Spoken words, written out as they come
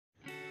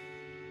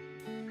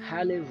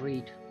Halle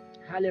Reid.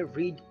 Halle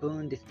Reid,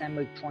 born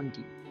December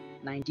 20,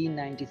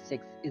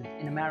 1996, is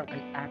an American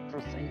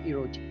actress and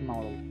erotic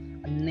model,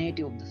 a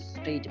native of the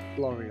state of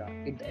Florida.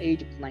 At the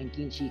age of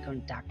 19, she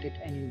contacted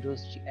an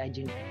industry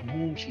agent from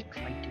whom she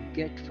tried to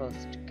get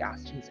first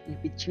castings and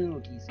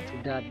opportunities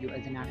to debut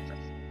as an actress,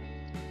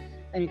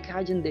 an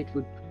occasion that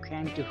would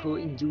come to her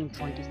in June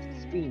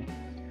 2016,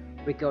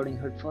 recording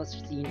her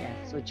first scene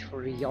as Search for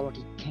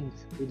Reality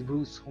Kings with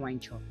Bruce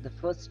Venture. The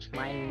first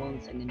 9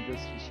 months in the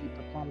industry, she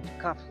performed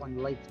couple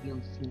and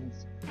lesbian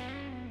scenes,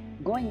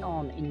 going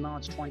on in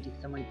March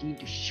 2017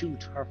 to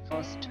shoot her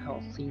first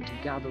hot scene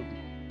together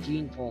with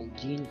Gene for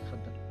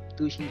the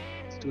Tushi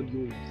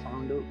Studio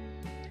founder,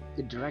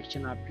 the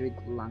direction of Greg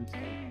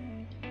Lansdale.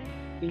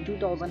 In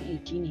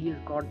 2018, he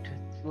recorded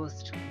his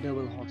first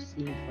double hot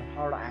scene for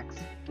her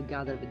acts,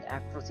 together with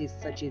actresses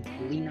such as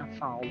Lena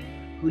Fowle,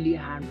 Julia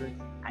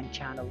Hendricks, and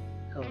Channel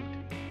Hurd.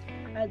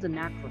 As an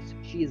actress,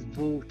 she has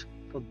worked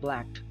for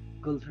Blacked,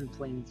 Girlfriend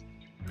Planes,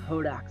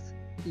 Herd Acts,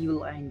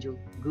 Evil Angel,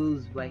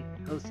 Girls Way,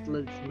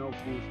 Hustlers No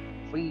Fools,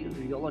 Free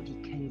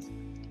Reality Kings,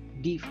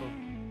 Deeper,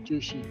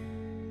 Joshi,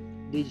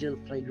 Digital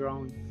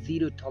Playground,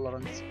 Zero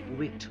Tolerance,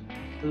 Wicked,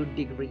 Third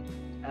Degree,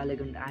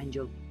 Elegant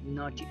Angel,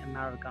 Naughty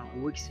America,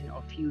 Vixen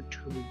or Few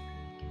True.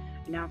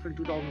 And after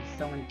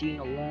 2017,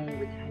 along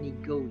with Honey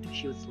Gold,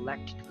 she was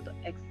selected for the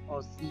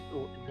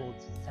XRCO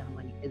Awards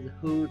ceremony as a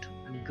Hurt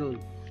and Girl.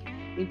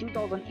 In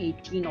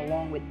 2018,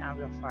 along with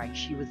Aria Fight,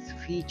 she was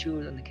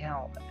featured on the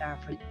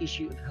April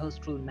issue of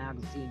Hustle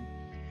magazine.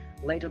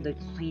 Later that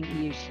same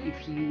year, she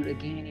appeared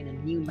again in a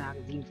new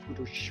magazine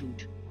photo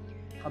shoot.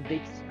 For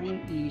that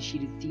same year, she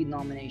received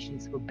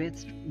nominations for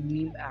Best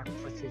New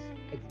Actresses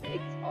at the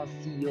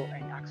XRCO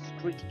and Acts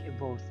Critic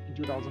Awards in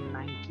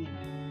 2019.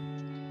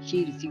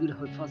 She received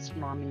her first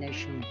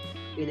nomination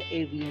at the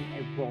Avian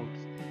Awards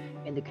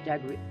in the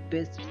category of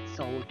Best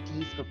Solo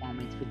Tease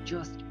Performance for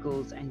Just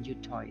Girls and Your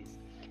Toys.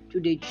 To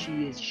date,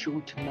 she has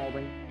shot more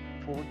than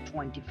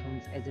 420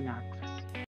 films as an actress.